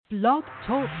Blog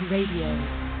Talk Radio.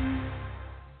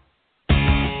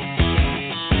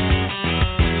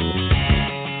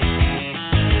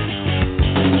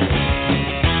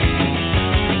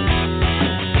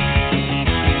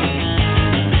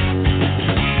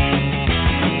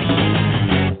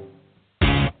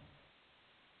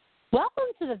 Welcome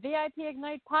to the VIP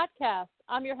Ignite podcast.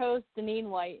 I'm your host, Deneen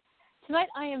White. Tonight,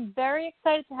 I am very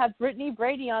excited to have Brittany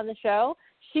Brady on the show.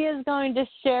 She is going to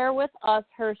share with us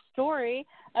her story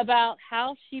about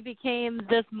how she became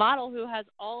this model who has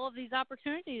all of these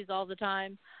opportunities all the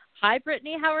time. Hi,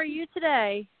 Brittany. How are you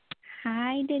today?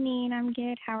 Hi, Deneen. I'm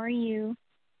good. How are you?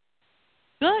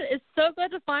 Good. It's so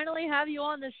good to finally have you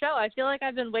on the show. I feel like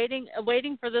I've been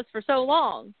waiting for this for so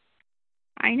long.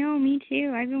 I know, me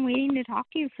too. I've been waiting to talk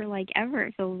to you for ever,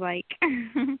 it feels like.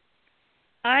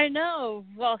 I know.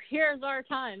 Well, here's our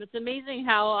time. It's amazing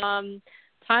how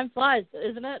time flies,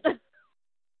 isn't it?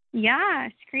 Yeah,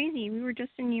 it's crazy. We were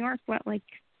just in New York, a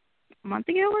month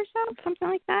ago or so? Something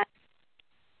like that?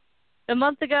 A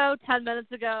month ago, 10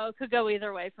 minutes ago. Could go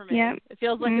either way for me. Yep. It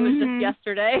feels like it was just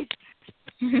yesterday.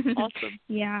 Awesome.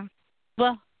 Yeah.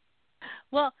 Well,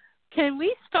 can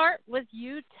we start with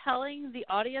you telling the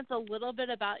audience a little bit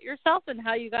about yourself and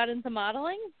how you got into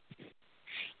modeling?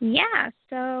 Yeah,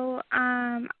 so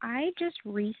I just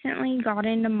recently got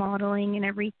into modeling and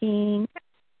everything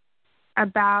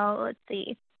about,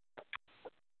 it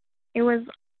was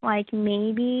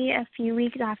maybe a few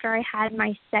weeks after I had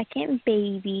my second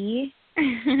baby.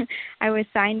 I was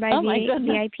signed by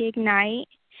VIP Ignite.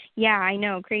 Yeah, I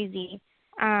know, crazy.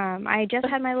 I just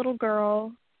had my little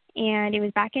girl, and it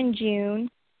was back in June.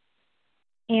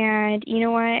 And you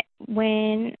know what?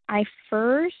 When I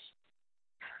first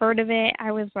heard of it,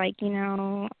 I was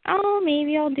oh,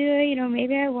 maybe I'll do it,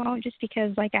 maybe I won't, just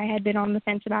because I had been on the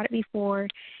fence about it before,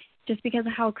 just because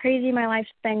of how crazy my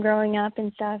life's been growing up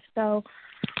and stuff. So,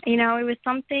 it was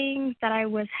something that I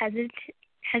was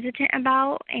hesitant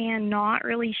about and not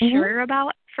really sure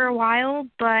about for a while,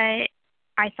 but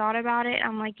I thought about it.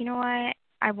 I'm like, you know what?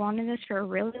 I wanted this for a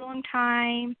really long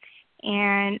time.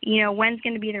 And, when's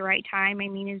going to be the right time? I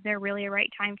mean, is there really a right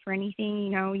time for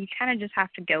anything? You kind of just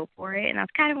have to go for it. And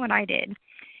that's kind of what I did.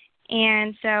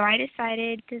 And so I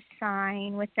decided to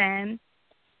sign with them.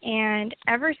 And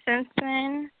ever since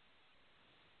then,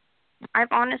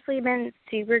 I've honestly been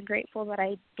super grateful that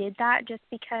I did that, just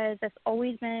because it's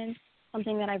always been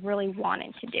something that I've really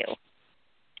wanted to do.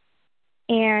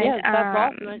 And, yeah, that's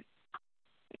awesome.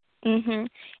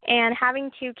 And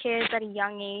having two kids at a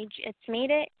young age, it's made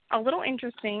it a little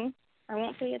interesting. I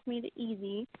won't say it's made it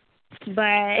easy,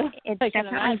 but it's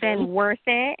definitely been worth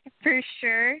it for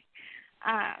sure.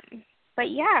 But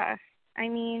yeah, I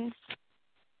mean,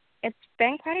 it's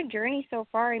been quite a journey so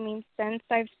far. I mean, since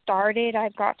I've started,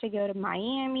 I've got to go to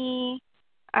Miami.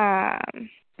 I've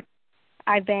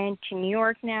been to New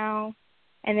York now,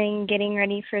 and then getting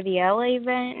ready for the LA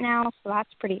event now, so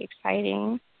that's pretty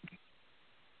exciting.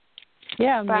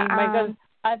 Yeah, my goodness.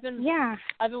 I've been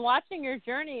watching your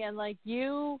journey, and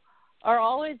you are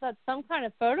always at some kind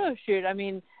of photo shoot. I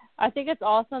mean, I think it's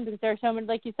awesome because there's so many,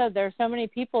 like you said, there's so many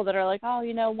people that are like, oh,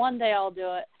 one day I'll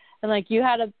do it. And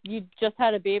you just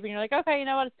had a baby, and you're like, okay, you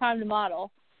know what, it's time to model.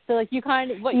 So you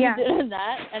kind of you did in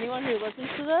that. Anyone who listens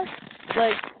to this,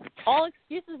 all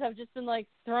excuses have just been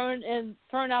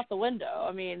thrown out the window.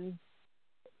 I mean,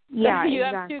 yeah, you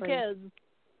exactly. have two kids,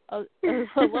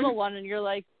 a little one, and you're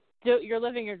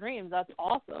living your dreams. That's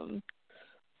awesome.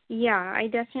 Yeah, I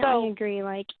definitely agree.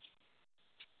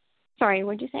 Sorry,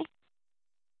 what'd you say?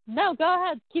 No, go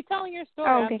ahead. Keep telling your story.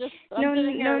 Oh, okay. I'm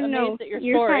sitting here amazed at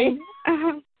your story.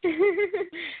 Fine.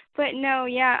 But no,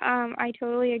 yeah, I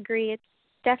totally agree. It's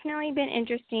definitely been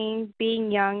interesting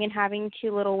being young and having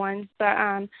two little ones, but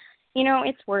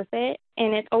it's worth it,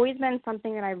 and it's always been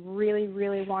something that I really,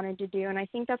 really wanted to do, and I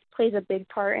think that plays a big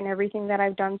part in everything that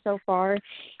I've done so far,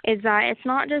 is that it's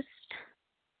not just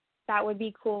that would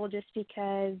be cool just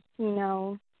because,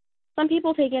 some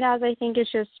people take it as, I think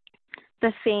it's just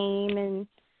the fame, and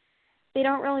they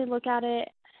don't really look at it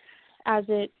as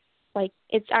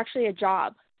it's actually a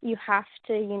job. You have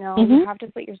to, you have to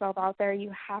put yourself out there,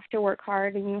 you have to work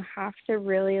hard, and you have to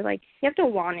really, you have to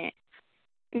want it.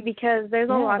 Because there's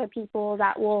a lot of people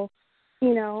that will,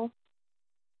 oh,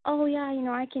 yeah,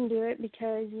 I can do it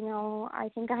because, I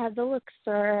think I have the looks,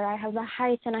 or I have the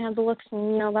height and I have the looks,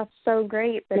 and, that's so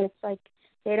great. But it's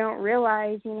they don't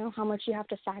realize, how much you have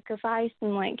to sacrifice,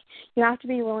 and, you have to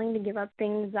be willing to give up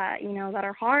things that, that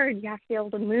are hard. You have to be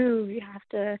able to move. You have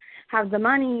to have the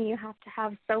money. You have to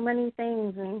have so many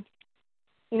things. And,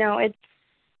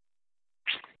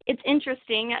 it's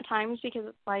interesting at times because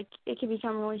it's like it can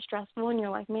become really stressful and you're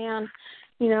like, man,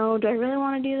 you know, do I really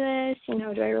want to do this? You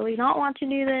know, do I really not want to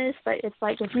do this? But it's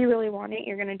like if you really want it,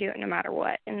 you're going to do it no matter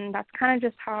what. And that's kind of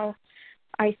just how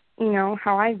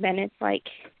how I've been. It's like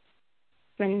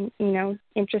been, you know,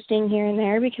 interesting here and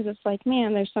there because it's like,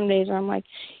 man, there's some days where I'm like,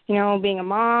 you know, being a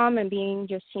mom and being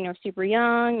just, you know, super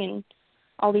young and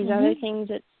all these other things.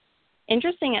 It's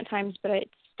interesting at times, but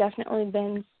it's definitely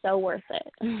been so worth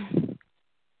it.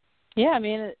 Yeah, I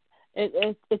mean,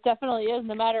 it definitely is,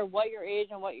 no matter what your age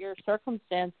and what your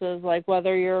circumstances, like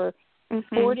whether you're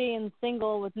 40 and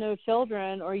single with no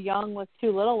children or young with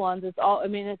 2 little ones, it's all, I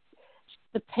mean, it's,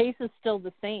 the pace is still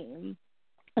the same.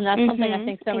 And that's something I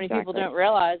think so many people don't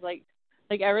realize. Like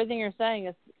everything you're saying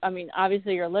is, I mean,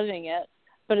 obviously you're living it,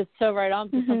 but it's so right on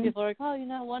because some people are like, oh, you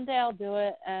know, one day I'll do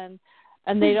it. And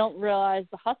they don't realize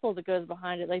the hustle that goes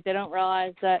behind it. Like they don't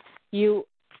realize that you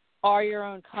are your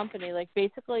own company. Like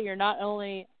basically you're not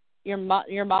only,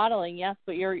 you're modeling, yes,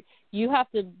 but you have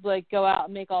to like go out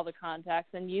and make all the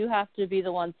contacts, and you have to be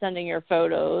the one sending your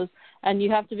photos, and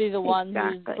you have to be the one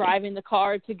who's driving the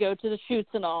car to go to the shoots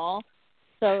and all.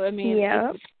 So, I mean,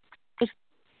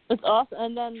 it's awesome.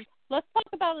 And then let's talk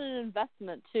about an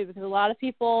investment, too, because a lot of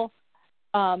people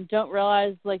don't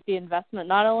realize, like, the investment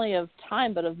not only of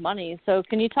time but of money. So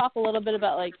can you talk a little bit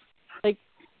about, like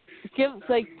give,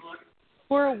 like,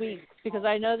 for a week, because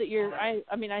I know that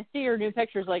I mean, I see your new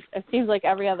pictures, like, it seems like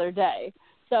every other day.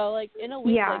 So, like, in a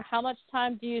week, like, how much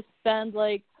time do you spend,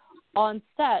 like, on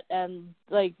set and,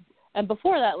 like, and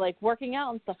before that, like, working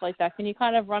out and stuff like that? Can you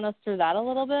kind of run us through that a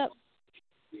little bit?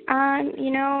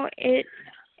 You know, it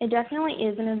definitely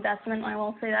is an investment. I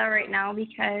will say that right now,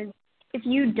 because if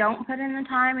you don't put in the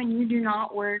time and you do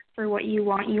not work for what you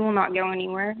want, you will not go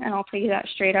anywhere. And I'll tell you that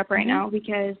straight up right now,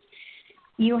 because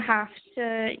you have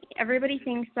to, everybody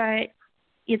thinks that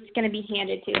it's going to be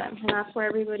handed to them. And that's where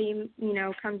everybody, you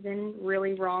know, comes in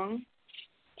really wrong.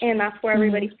 And that's where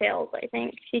everybody fails, I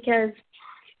think, because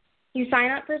you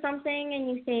sign up for something and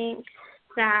you think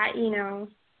that, you know,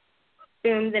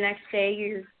 boom, the next day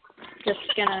you're just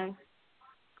going to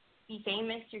be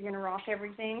famous, you're going to rock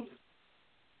everything.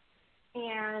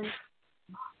 And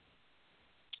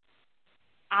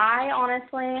I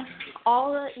honestly,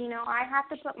 I have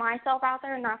to put myself out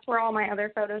there, and that's where all my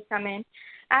other photos come in.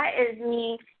 That is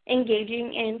me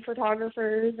engaging in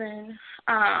photographers and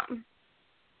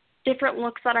different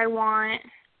looks that I want,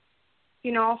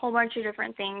 you know, a whole bunch of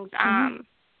different things.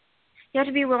 You have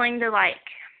to be willing to, like,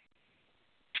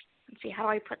 let's see, how do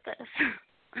I put this?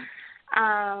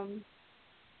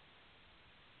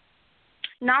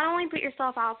 Not only put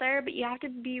yourself out there, but you have to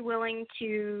be willing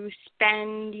to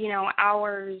spend, you know,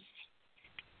 hours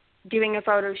doing a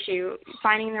photo shoot,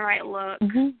 finding the right look,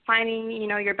 finding, you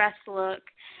know, your best look,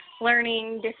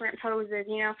 learning different poses,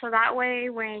 you know, so that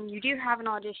way when you do have an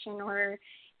audition or,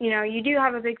 you know, you do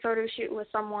have a big photo shoot with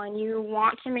someone, you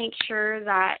want to make sure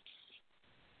that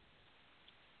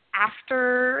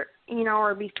after, you know,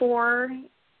 or before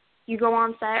you go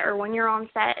on set or when you're on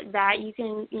set that you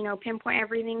can, you know, pinpoint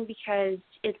everything, because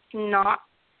it's not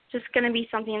just going to be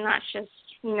something that's just,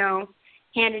 you know,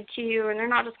 handed to you, and they're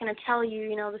not just going to tell you,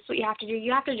 you know, this is what you have to do.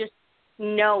 You have to just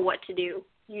know what to do,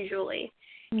 usually.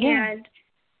 Yeah.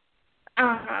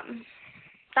 And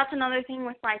that's another thing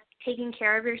with, like, taking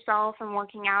care of yourself and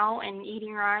working out and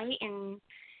eating right and,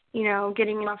 you know,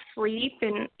 getting enough sleep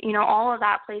and, you know, all of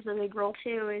that plays a big role,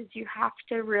 too, is you have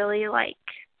to really, like,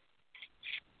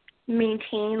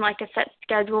 maintain, like, a set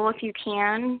schedule if you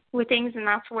can with things. And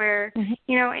that's where,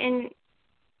 you know, in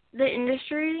the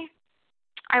industry,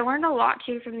 I learned a lot,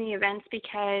 too, from the events,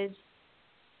 because,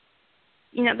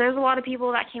 you know, there's a lot of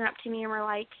people that came up to me and were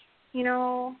like, you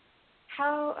know,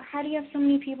 how do you have so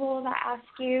many people that ask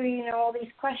you, you know, all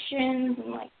these questions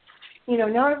and, like, you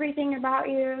know everything about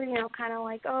you, you know, kind of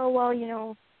like, oh, well, you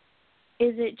know,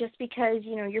 is it just because,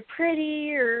 you know, you're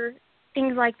pretty or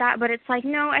things like that? But it's like,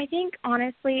 no, I think,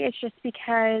 honestly, it's just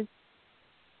because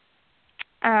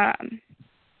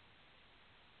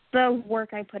the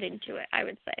work I put into it, I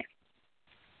would say.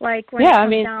 Like, when it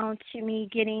comes down to me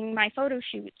getting my photo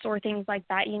shoots or things like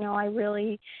that, you know, I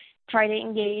really try to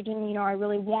engage and, you know, I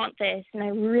really want this and I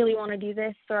really want to do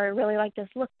this, or I really like this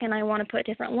look and I want to put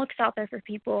different looks out there for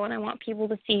people and I want people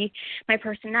to see my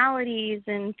personalities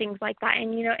and things like that.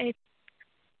 And, you know, it's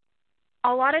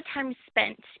a lot of time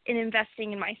spent in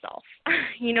investing in myself.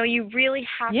 You know, you really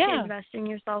have to invest in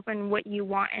yourself and what you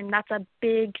want, and that's a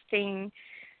big thing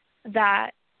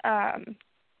that,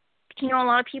 you know, a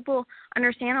lot of people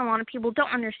understand, a lot of people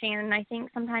don't understand, and I think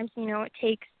sometimes, you know, it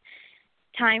takes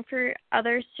time for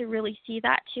others to really see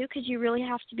that too, because you really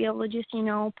have to be able to just,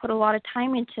 put a lot of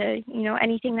time into,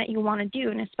 anything that you want to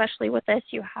do. And especially with this,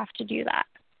 you have to do that.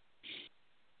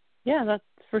 Yeah, that's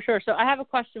for sure. So I have a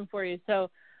question for you. So,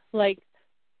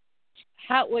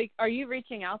 are you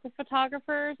reaching out to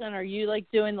photographers, and are you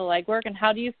doing the legwork, and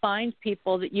how do you find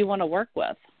people that you want to work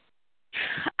with?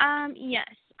 Yes.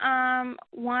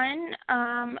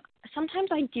 Sometimes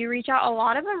I do reach out. A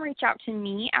lot of them reach out to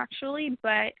me, actually,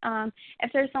 but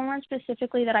if there's someone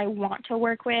specifically that I want to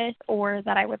work with or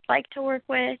that I would like to work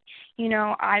with,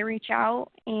 I reach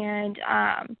out. And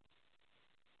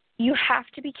you have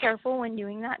to be careful when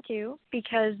doing that, too,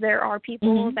 because there are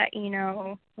people that,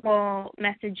 will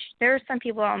message. There are some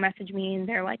people that will message me, and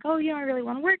they're like, oh, I really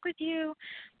want to work with you,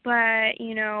 but,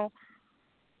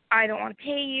 I don't want to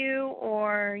pay you,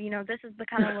 or, this is the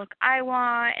kind of look I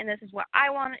want, and this is what I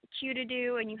want you to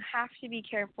do, and you have to be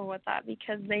careful with that,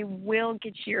 because they will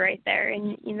get you right there.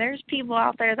 And there's people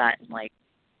out there that,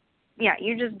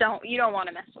 you don't want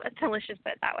to mess with, so let's just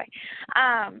put it that way.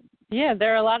 Yeah,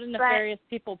 there are a lot of nefarious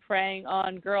people preying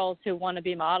on girls who want to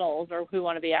be models or who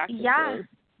want to be actresses. Yeah,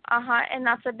 and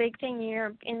that's a big thing.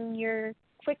 You're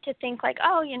quick to think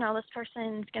oh, this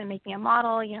person's going to make me a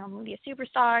model, I'm going to be a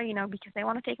superstar, because they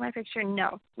want to take my picture.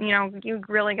 No, you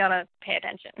really got to pay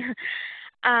attention.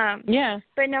 Yeah.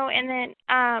 But no, and then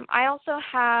I also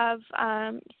have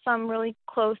some really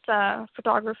close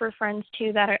photographer friends,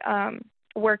 too, that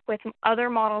work with other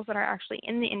models that are actually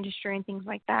in the industry and things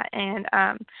like that. And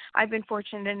I've been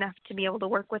fortunate enough to be able to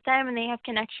work with them, and they have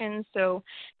connections. So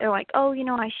they're like, oh,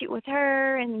 I shoot with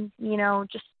her, and,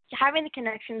 just having the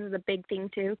connections is a big thing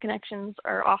too. Connections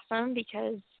are awesome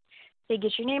because they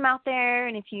get your name out there,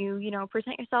 and if you,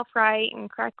 present yourself right and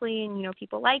correctly, and,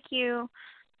 people like you,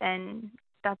 then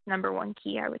that's number one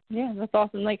key, I would say. Yeah, that's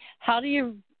awesome. How do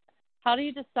you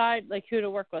decide who to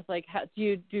work with? How do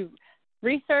you do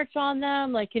research on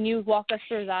them? Can you walk us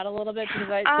through that a little bit? Because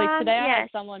today I had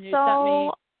someone who sent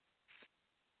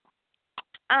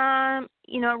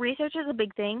me. Research is a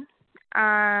big thing.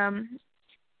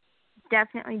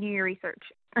 Definitely do your research.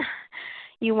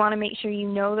 You want to make sure you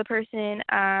know the person.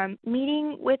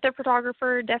 Meeting with a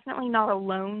photographer, definitely not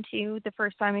alone, too. The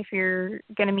first time, if you're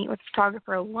going to meet with a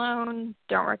photographer alone,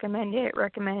 don't recommend it.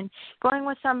 Recommend going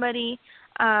with somebody,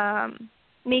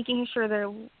 making sure they're,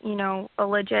 a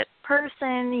legit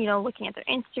person, looking at their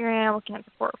Instagram, looking at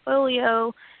their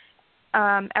portfolio,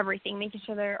 everything, making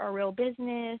sure they're a real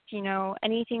business,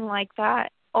 anything like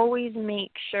that. Always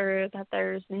make sure that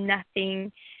there's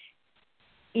nothing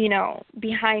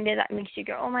behind it that makes you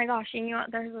go, oh my gosh,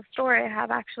 there's a story I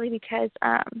have actually, because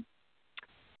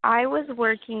I was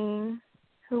working,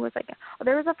 there was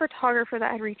a photographer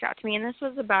that had reached out to me, and this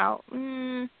was about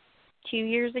 2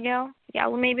 years ago. Yeah,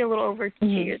 well, maybe a little over 2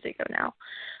 years ago now.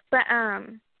 But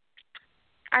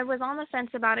I was on the fence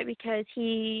about it because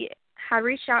he had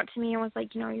reached out to me and was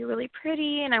like, you're really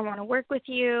pretty, and I want to work with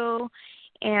you,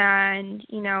 and,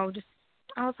 just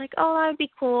I was like, oh, that would be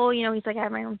cool. He's like, I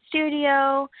have my own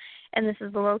studio, and this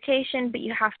is the location, but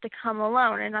you have to come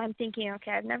alone. And I'm thinking,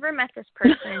 okay, I've never met this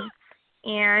person,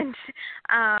 and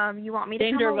you want me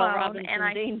to come alone?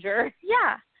 Robinson, danger.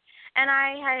 Yeah. And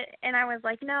I was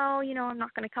like, no, I'm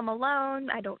not going to come alone.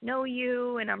 I don't know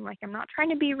you. And I'm like, I'm not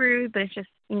trying to be rude, but it's just,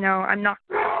 I'm not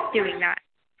doing that.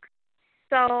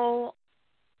 So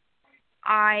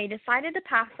I decided to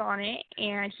pass on it,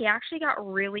 and he actually got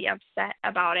really upset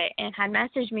about it and had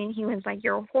messaged me, and he was like,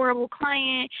 you're a horrible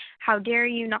client. How dare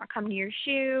you not come to your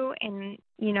shoot? And,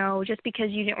 just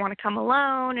because you didn't want to come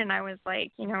alone. And I was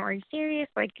like, are you serious?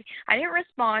 I didn't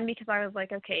respond because I was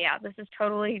like, okay, yeah, this is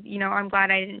totally, I'm glad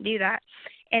I didn't do that.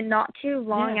 And not too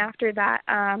long after that,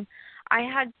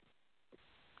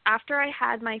 after I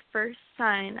had my first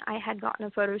son, I had gotten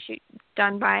a photo shoot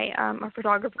done by a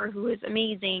photographer who was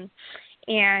amazing.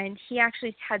 And he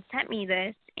actually had sent me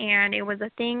this, and it was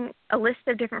a list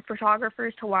of different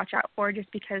photographers to watch out for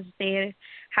just because they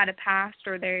had a past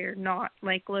or they're not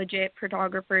legit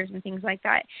photographers and things like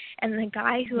that. And the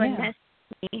guy who had messaged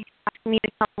me, asking me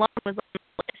to come along, was on the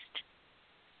list.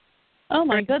 Oh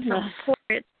my goodness.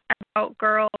 Reports about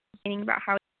girls saying about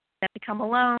how you have to come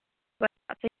alone. But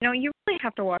you really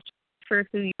have to watch for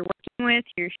who you're working with,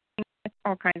 you're shooting with,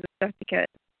 all kinds of stuff, because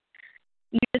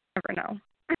you just never know.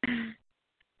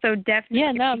 So definitely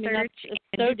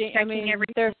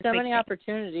there's so many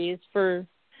opportunities for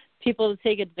people to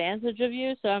take advantage of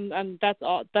you. So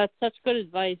that's such good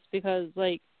advice, because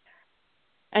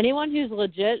anyone who's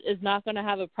legit is not going to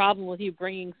have a problem with you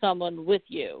bringing someone with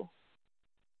you.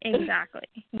 Exactly.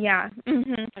 Yeah.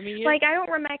 Mhm. I mean, like I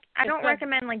don't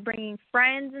recommend like bringing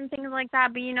friends and things like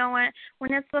that, but you know what?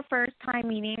 When it's the first time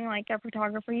meeting like a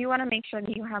photographer, you want to make sure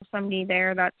that you have somebody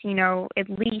there that's, at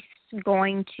least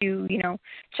going to,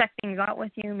 check things out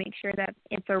with you, make sure that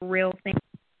it's a real thing.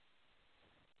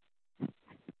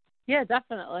 Yeah,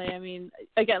 definitely. I mean,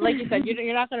 again, like you said,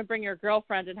 you're not going to bring your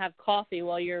girlfriend and have coffee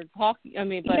while you're talking. I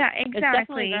mean, but yeah, exactly. It's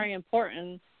definitely very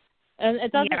important. And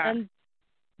it doesn't yeah. and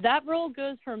that rule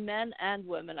goes for men and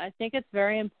women. I think it's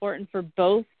very important for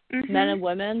both mm-hmm. men and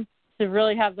women to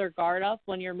really have their guard up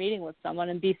when you're meeting with someone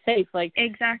and be safe. Like,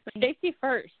 exactly. Safety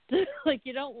first. Like,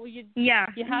 you yeah.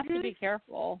 have mm-hmm. to be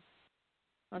careful.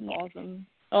 That's yeah. awesome.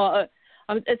 Well,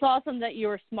 it's awesome that you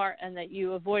were smart and that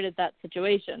you avoided that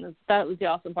situation. That was the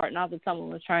awesome part, not that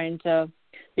someone was trying to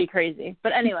be crazy.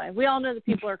 But anyway, we all know that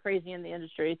people are crazy in the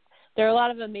industry. There are a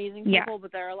lot of amazing people,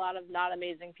 but there are a lot of not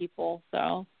amazing people.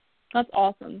 So that's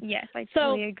awesome. Yes, I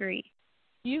totally agree.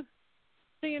 You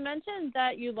mentioned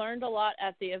that you learned a lot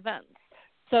at the events.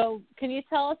 So can you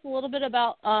tell us a little bit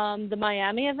about the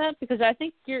Miami event? Because I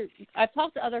think I've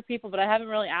talked to other people, but I haven't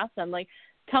really asked them. Like,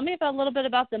 tell me a little bit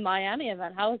about the Miami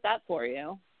event. How was that for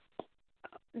you?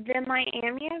 The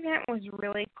Miami event was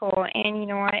really cool, and you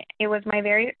know what? It was my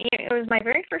very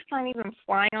first time even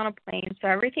flying on a plane, so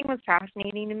everything was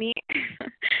fascinating to me.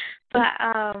 But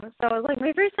so it was like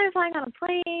my first time flying on a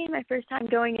plane, my first time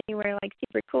going anywhere like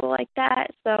super cool like that.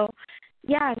 So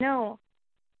yeah, no,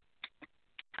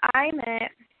 I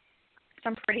met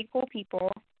some pretty cool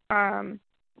people. When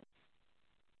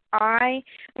I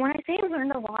say I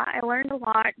learned a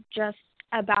lot just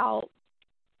about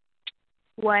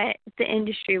what the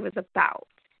industry was about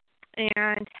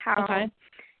and how,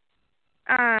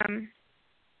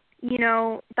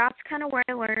 that's kind of where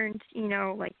I learned,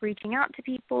 like reaching out to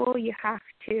people. You have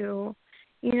to,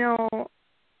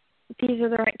 these are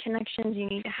the right connections you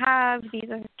need to have. These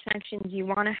are the connections you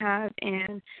want to have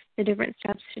and the different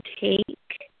steps to take.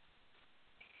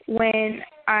 When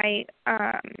I,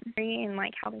 and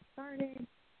like how they started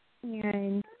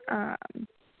and,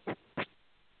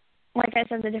 like I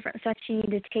said, the different steps you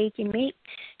need to take and make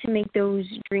to make those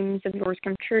dreams of yours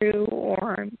come true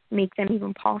or make them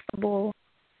even possible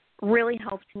really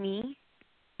helped me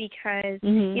because,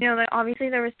 that obviously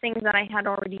there was things that I had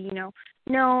already,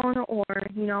 known or,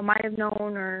 might have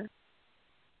known or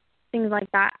things like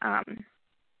that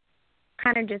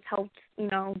kind of just helped,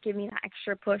 give me that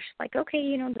extra push like,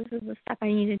 okay, this is the step I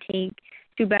need to take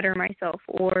to better myself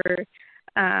or,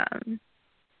 I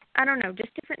don't know,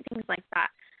 just different things like that.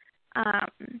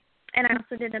 And I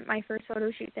also did my first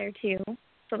photo shoot there too,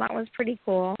 so that was pretty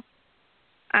cool.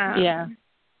 Yeah.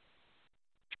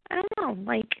 I don't know,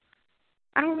 like,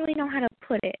 I don't really know how to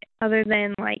put it other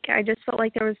than, like, I just felt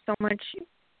like there was so much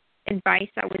advice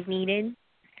that was needed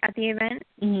at the event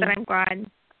that I'm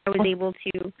glad I was able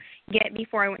to get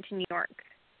before I went to New York.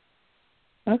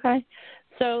 Okay.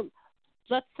 So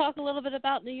let's talk a little bit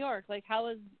about New York. Like, how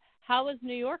was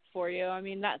New York for you? I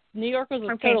mean, New York was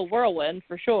a total whirlwind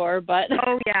for sure, but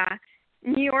oh yeah,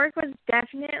 New York was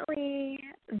definitely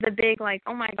the big like,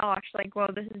 oh my gosh, like, whoa,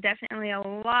 this is definitely a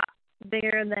lot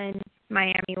bigger than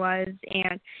Miami was,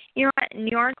 and you know what, New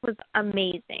York was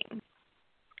amazing.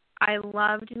 I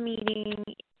loved meeting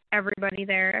everybody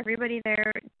there.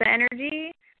 The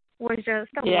energy was just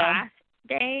the last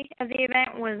day of the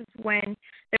event was when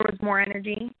there was more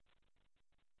energy.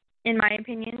 In my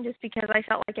opinion, just because I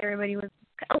felt like everybody was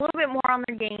a little bit more on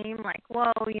their game, like,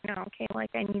 whoa, okay,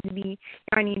 like I need to be,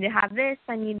 I need to have this,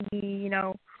 I need to be,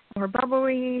 more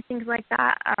bubbly, things like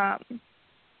that.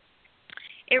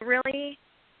 It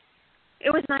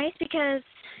was nice because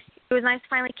it was nice to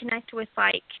finally connect with,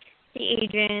 like, the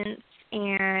agents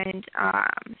and,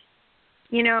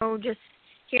 just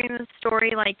hearing the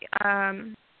story, like,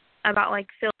 about, like,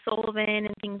 Phil Sullivan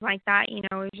and things like that, it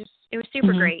was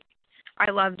super great. I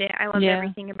loved it. I loved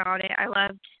everything about it. I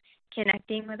loved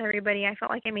connecting with everybody. I felt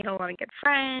like I made a lot of good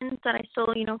friends that I still,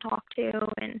 talk to.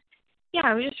 And,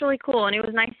 yeah, it was just really cool. And it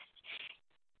was nice.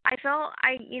 I felt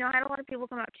I had a lot of people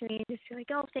come up to me and just be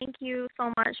like, oh, thank you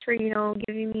so much for,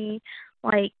 giving me,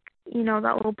 like,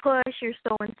 that little push. You're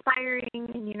so inspiring.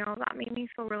 And, that made me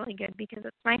feel really good because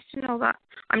it's nice to know that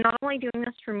I'm not only doing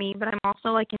this for me, but I'm also,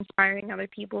 like, inspiring other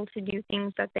people to do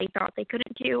things that they thought they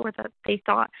couldn't do or that they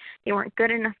thought they weren't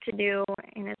good enough to do.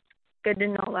 And it's good to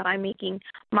know that I'm making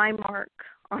my mark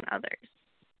on others.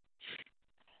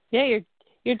 Yeah,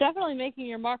 you're definitely making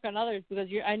your mark on others because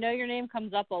I know your name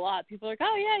comes up a lot. People are like,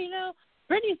 oh, yeah,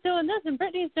 Brittany's doing this and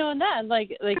Brittany's doing that. And,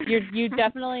 like you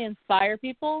definitely inspire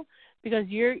people because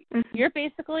you're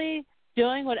basically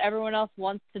doing what everyone else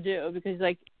wants to do because,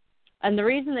 like, And the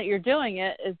reason that you're doing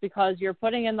it is because you're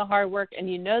putting in the hard work,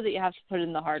 and you know that you have to put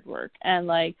in the hard work. And,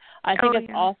 like, I think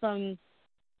it's awesome.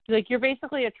 Like, you're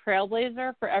basically a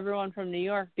trailblazer for everyone from New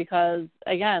York because,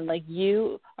 again, like,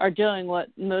 you are doing what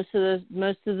most of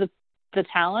the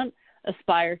talent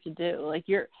aspire to do. Like,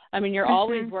 you're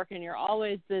always working, you're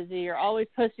always busy, you're always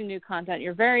posting new content,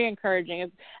 you're very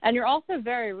encouraging, and you're also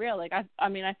very real. Like,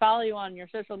 I follow you on your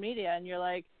social media, and you're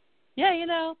like, yeah, you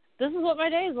know, this is what my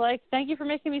day is like. Thank you for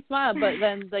making me smile. But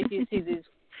then, like, you see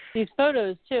these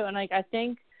photos too, and, like, I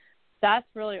think that's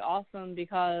really awesome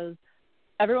because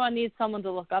everyone needs someone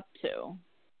to look up to.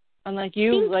 And, like,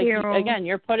 you're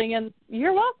putting in.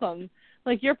 You're welcome.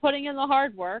 Like, you're putting in the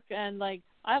hard work, and, like,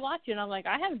 I watch you, and I'm like,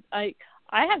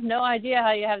 I have no idea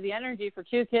how you have the energy for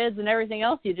 2 kids and everything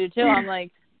else you do too. I'm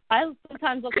like, I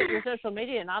sometimes look at your social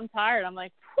media and I'm tired. I'm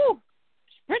like, whew.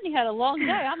 Brittany had a long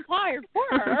day. I'm tired.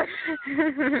 Poor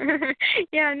her.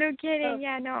 Yeah, no kidding.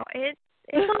 Yeah, no, it's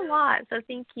a lot. So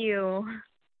thank you.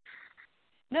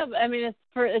 No, but I mean,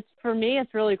 it's for me.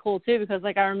 It's really cool too because,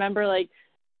 like, I remember, like,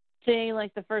 seeing,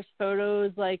 like, the first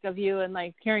photos, like, of you and,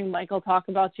 like, hearing Michael talk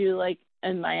about you, like,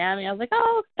 in Miami. I was like,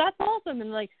 oh, that's awesome.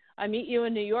 And, like, I meet you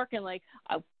in New York, and, like,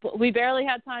 we barely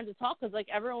had time to talk because, like,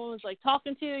 everyone was, like,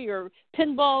 talking to you. You're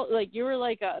pinball, like, you were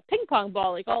like a ping pong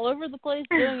ball, like, all over the place,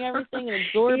 doing everything and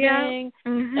absorbing.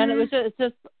 Yeah. And it was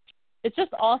it's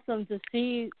just awesome to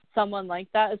see someone like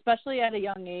that, especially at a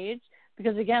young age.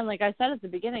 Because, again, like I said at the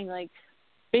beginning, like,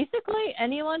 basically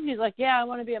anyone who's like, yeah, I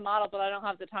want to be a model, but I don't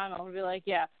have the time, I want to be like,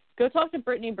 yeah, go talk to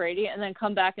Brittany Brady and then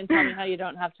come back and tell me how you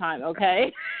don't have time,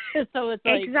 okay? So it's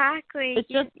like... Exactly. It's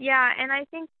just... Yeah, and I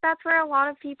think that's where a lot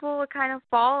of people kind of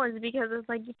fall is because it's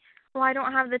like, well, I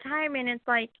don't have the time, and it's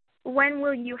like, when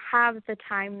will you have the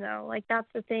time, though? Like, that's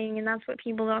the thing, and that's what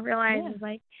people don't realize is,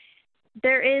 like,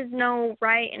 there is no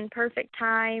right and perfect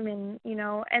time, and, you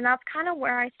know, and that's kind of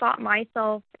where I stopped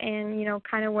myself and, you know,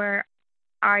 kind of where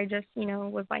I just, you know,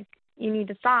 was like, you need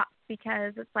to stop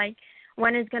because it's like,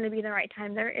 when is going to be the right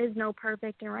time? There is no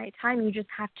perfect and right time. You just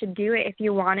have to do it. If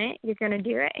you want it, you're going to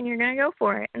do it, and you're going to go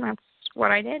for it. And that's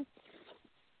what I did.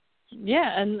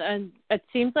 Yeah, and it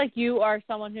seems like you are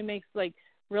someone who makes, like,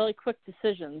 really quick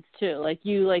decisions, too. Like,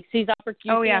 you, like, see an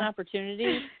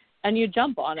opportunity, and you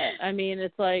jump on it. I mean,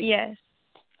 it's like... Yes.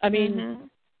 I mean,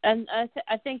 and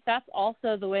I think that's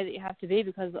also the way that you have to be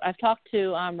because I've talked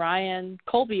to Ryan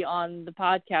Colby on the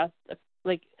podcast,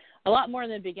 like, a lot more in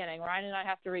the beginning. Ryan and I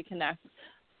have to reconnect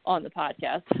on the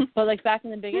podcast. But, like, back in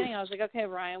the beginning, I was like, okay,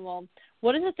 Ryan, well,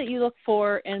 what is it that you look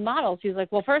for in models? He's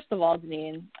like, well, first of all,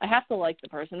 Deneen, I have to like the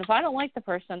person. If I don't like the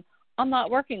person, I'm not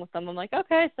working with them. I'm like,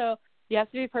 okay, so you have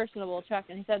to be personable, check.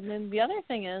 And he said, and then the other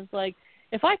thing is, like,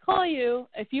 if I call you,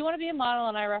 if you want to be a model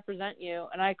and I represent you,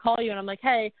 and I call you and I'm like,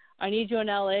 hey, I need you in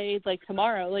L.A., like,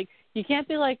 tomorrow. Like, you can't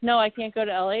be like, no, I can't go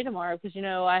to L.A. tomorrow because, you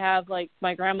know, I have, like,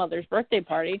 my grandmother's birthday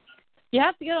party. You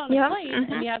have to get on a plane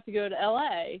and you have to go to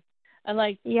L.A. And,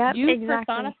 like,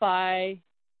 personify,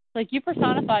 like, you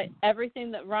personify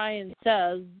everything that Ryan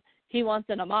says he wants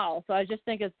in a model. So I just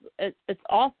think it's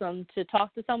awesome to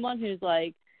talk to someone who's,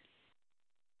 like,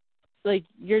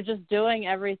 you're just doing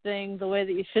everything the way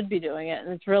that you should be doing it.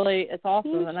 And it's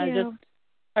awesome. Thank you.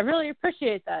 I really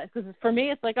appreciate that because for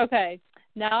me, it's like, okay,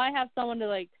 now I have someone to,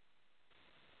 like,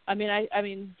 I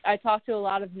mean, I talk to a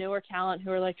lot of newer talent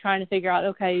who are, like, trying to figure out,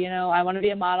 okay, you know, I want to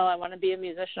be a model, I want to be a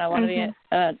musician, I want to be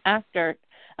an actor.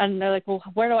 And they're like, well,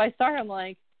 where do I start? I'm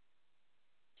like,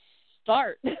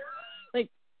 start. Like,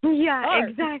 yeah,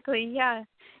 exactly. Yeah.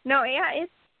 No, yeah,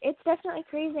 it's definitely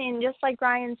crazy. And just like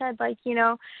Ryan said, like, you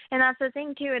know, and that's the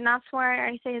thing too. And that's where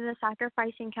I say the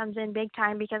sacrificing comes in big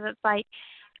time because it's like,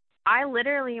 I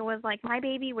literally was like, my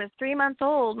baby was 3 months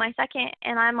old, my second,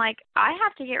 and I'm like, I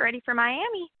have to get ready for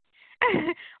Miami.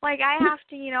 Like, I have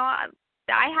to, you know, I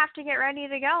have to get ready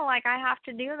to go. Like, I have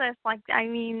to do this. Like, I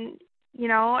mean, you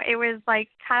know, it was like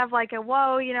kind of like a,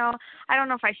 whoa, you know, I don't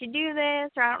know if I should do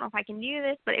this or I don't know if I can do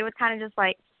this, but it was kind of just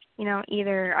like, you know,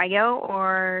 either I go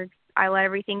or I let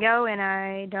everything go and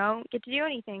I don't get to do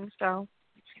anything. So.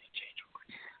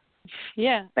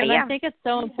 Yeah, but I think it's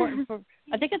so important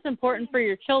I think it's important for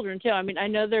your children too. I mean, I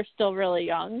know they're still really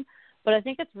young, but I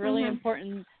think it's really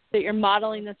important that you're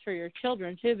modeling this for your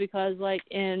children too, because, like,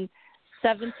 in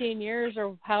 17 years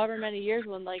or however many years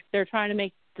when, like, they're trying to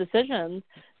make decisions,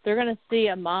 they're going to see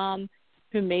a mom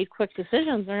who made quick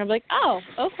decisions. They're going to be like, oh,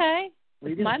 okay,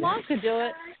 my mom could do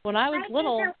it when I was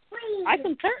little. I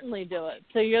can certainly do it.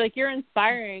 So you're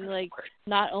inspiring, like,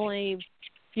 not only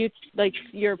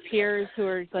your peers who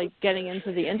are, like, getting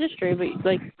into the industry, but,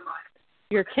 like,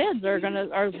 your kids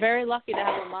are very lucky to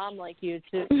have a mom like you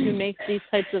to make these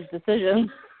types of decisions.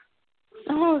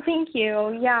 Oh, thank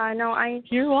you. Yeah, no,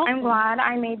 You're welcome. I'm glad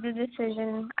I made the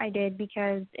decision I did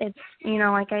because it's,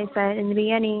 like I said in the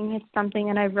beginning, it's something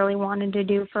that I've really wanted to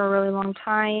do for a really long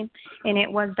time, and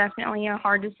it was definitely a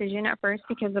hard decision at first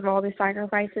because of all the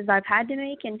sacrifices I've had to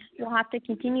make and will have to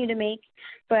continue to make,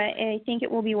 but I think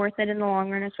it will be worth it in the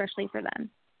long run, especially for them.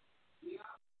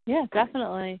 Yeah,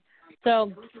 definitely.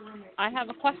 So I have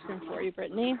a question for you,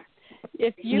 Brittany.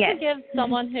 If you yes. could give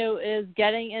someone who is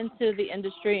getting into the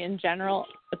industry in general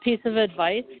a piece of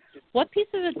advice, what piece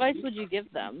of advice would you give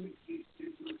them?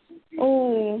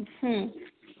 Oh,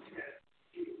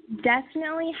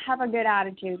 definitely have a good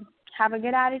attitude. Have a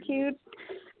good attitude.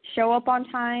 Show up on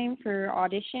time for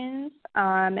auditions,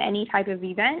 any type of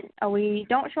event. We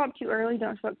don't show up too early,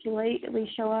 don't show up too late. At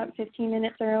least show up 15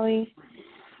 minutes early.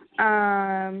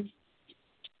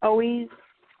 Always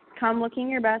come looking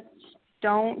your best.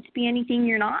 Don't be anything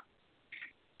you're not.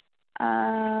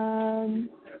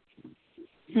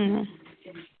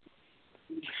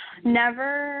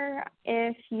 Never,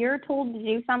 if you're told to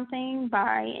do something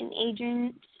by an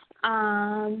agent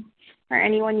or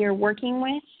anyone you're working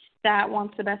with that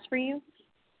wants the best for you,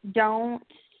 don't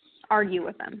argue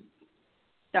with them.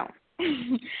 Don't.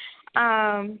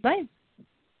 Right.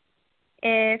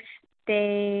 If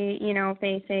they, if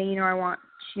they say, I want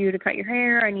you to cut your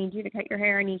hair, I need you to cut your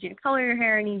hair, I need you to color your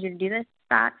hair, I need you to do this,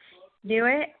 that, do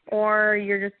it, or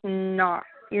you're not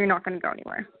going to go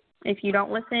anywhere. If you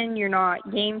don't listen, you're not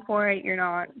game for it, you're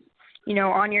not,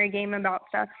 on your game about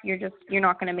stuff, you're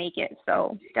not going to make it.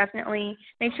 So definitely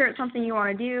make sure it's something you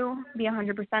want to do, be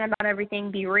 100% about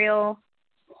everything, be real,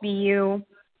 be you.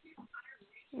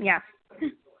 Yeah.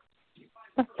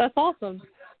 That's awesome.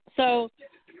 So,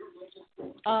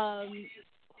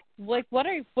 what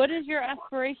is your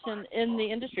aspiration in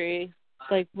the industry?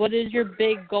 Like, what is your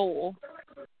big goal?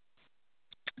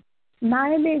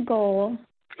 My big goal,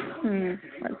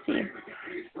 let's see.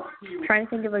 I'm trying to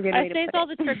think of a good way to put it. I saved all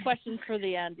the trick questions for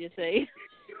the end, you see.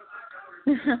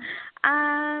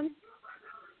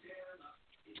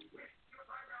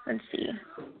 Let's see.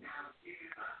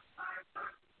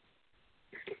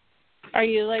 Are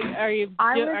you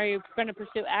going to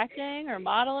pursue acting or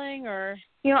modeling or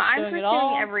I'm doing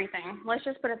pursuing everything. Let's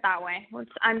just put it that way.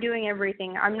 I'm doing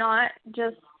everything. I'm not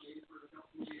just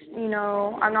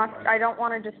I don't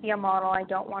want to just be a model. I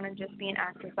don't want to just be an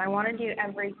actress. I want to do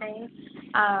everything.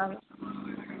 And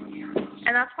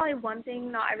that's probably one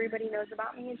thing not everybody knows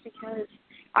about me is because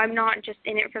I'm not just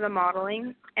in it for the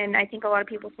modeling. And I think a lot of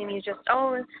people see me as just,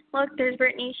 oh, look, there's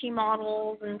Brittany, she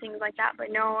models and things like that. But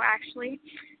no, actually,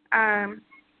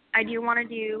 I do want to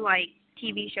do like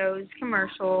TV shows,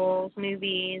 commercials,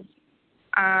 movies,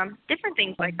 different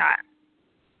things like that.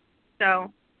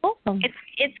 So awesome.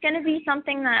 It's going to be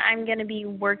something that I'm going to be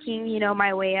working,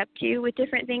 my way up to with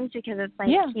different things because it's like,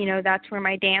 that's where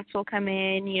my dance will come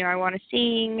in. I want to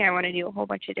sing. I want to do a whole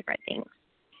bunch of different things.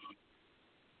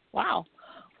 Wow.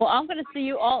 Well, I'm going to see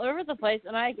you all over the place,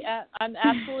 and I'm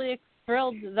absolutely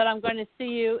thrilled that I'm going to see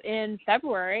you in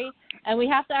February, and we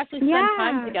have to actually spend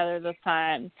time together this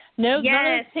time. None of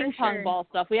this ping pong ball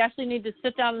stuff. We actually need to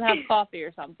sit down and have coffee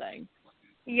or something.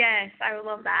 Yes, I would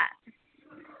love that.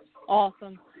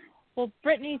 Awesome. Well,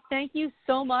 Brittany, thank you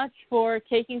so much for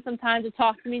taking some time to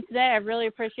talk to me today. I really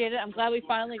appreciate it. I'm glad we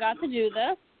finally got to do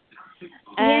this.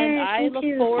 And I look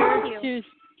forward to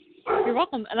you're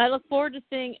welcome. And I look forward to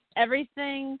seeing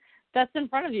everything that's in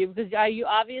front of you because you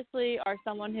obviously are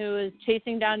someone who is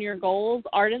chasing down your goals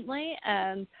ardently,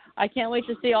 and I can't wait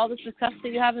to see all the success that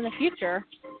you have in the future.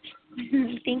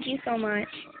 Thank you so much.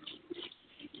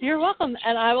 You're welcome,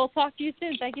 and I will talk to you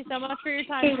soon. Thank you so much for your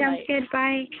time tonight. Sounds good.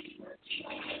 Bye.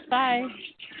 Bye.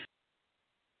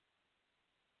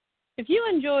 If you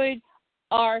enjoyed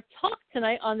our talk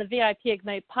tonight on the VIP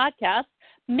Ignite podcast,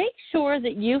 make sure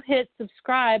that you hit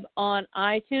subscribe on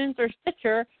iTunes or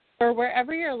Stitcher or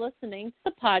wherever you're listening to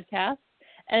the podcast.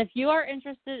 And if you are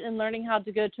interested in learning how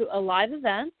to go to a live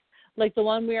event, like the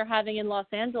one we are having in Los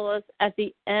Angeles at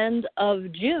the end of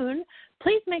June,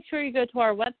 please make sure you go to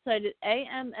our website at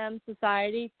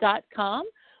ammsociety.com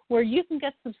where you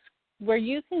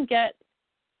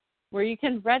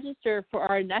can register for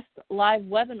our next live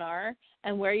webinar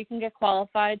and where you can get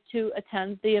qualified to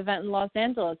attend the event in Los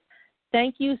Angeles.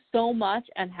 Thank you so much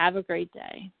and have a great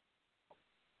day.